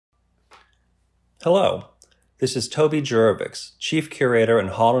Hello, this is Toby Jurovics, Chief Curator and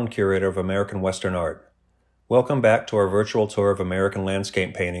Holland Curator of American Western Art. Welcome back to our virtual tour of American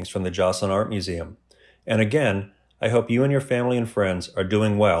landscape paintings from the Joslyn Art Museum. And again, I hope you and your family and friends are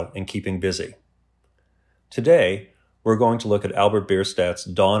doing well and keeping busy. Today, we're going to look at Albert Bierstadt's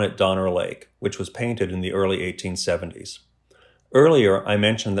Dawn at Donner Lake, which was painted in the early 1870s. Earlier, I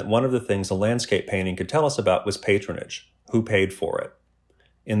mentioned that one of the things a landscape painting could tell us about was patronage, who paid for it.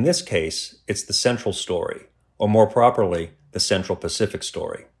 In this case, it's the Central story, or more properly, the Central Pacific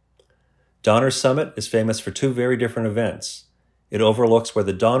story. Donner's Summit is famous for two very different events. It overlooks where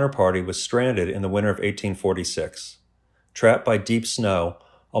the Donner Party was stranded in the winter of 1846. Trapped by deep snow,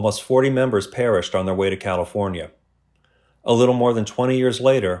 almost 40 members perished on their way to California. A little more than 20 years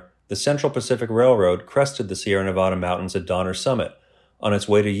later, the Central Pacific Railroad crested the Sierra Nevada mountains at Donner Summit on its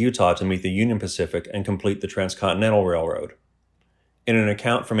way to Utah to meet the Union Pacific and complete the Transcontinental Railroad. In an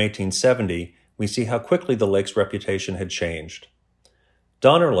account from 1870, we see how quickly the lake's reputation had changed.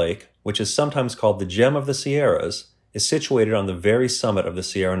 Donner Lake, which is sometimes called the Gem of the Sierras, is situated on the very summit of the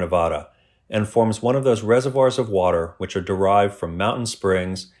Sierra Nevada and forms one of those reservoirs of water which are derived from mountain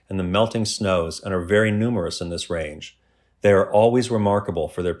springs and the melting snows and are very numerous in this range. They are always remarkable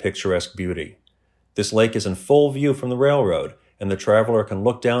for their picturesque beauty. This lake is in full view from the railroad, and the traveler can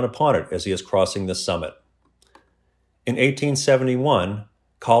look down upon it as he is crossing the summit. In 1871,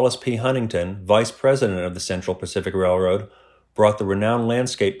 Collis P. Huntington, vice president of the Central Pacific Railroad, brought the renowned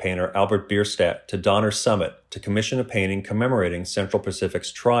landscape painter Albert Bierstadt to Donner Summit to commission a painting commemorating Central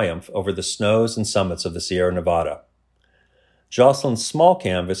Pacific's triumph over the snows and summits of the Sierra Nevada. Joslyn's small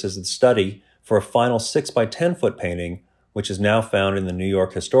canvas is the study for a final 6x10-foot painting, which is now found in the New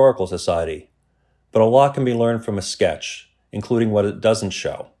York Historical Society. But a lot can be learned from a sketch, including what it doesn't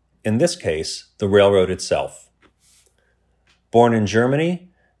show. In this case, the railroad itself. Born in Germany,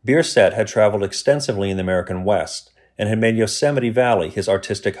 Bierstadt had traveled extensively in the American West and had made Yosemite Valley his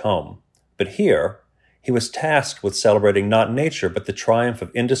artistic home. But here, he was tasked with celebrating not nature but the triumph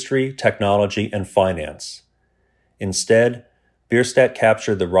of industry, technology, and finance. Instead, Bierstadt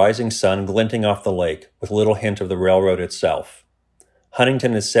captured the rising sun glinting off the lake with little hint of the railroad itself.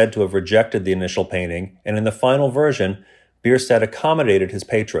 Huntington is said to have rejected the initial painting, and in the final version, Bierstadt accommodated his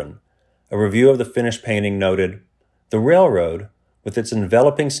patron. A review of the finished painting noted, "The railroad, with its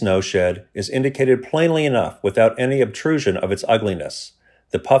enveloping snowshed, is indicated plainly enough without any obtrusion of its ugliness.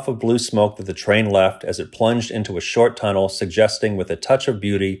 The puff of blue smoke that the train left as it plunged into a short tunnel suggesting with a touch of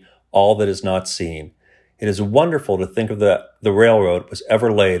beauty all that is not seen. It is wonderful to think of the railroad was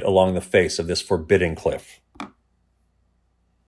ever laid along the face of this forbidding cliff."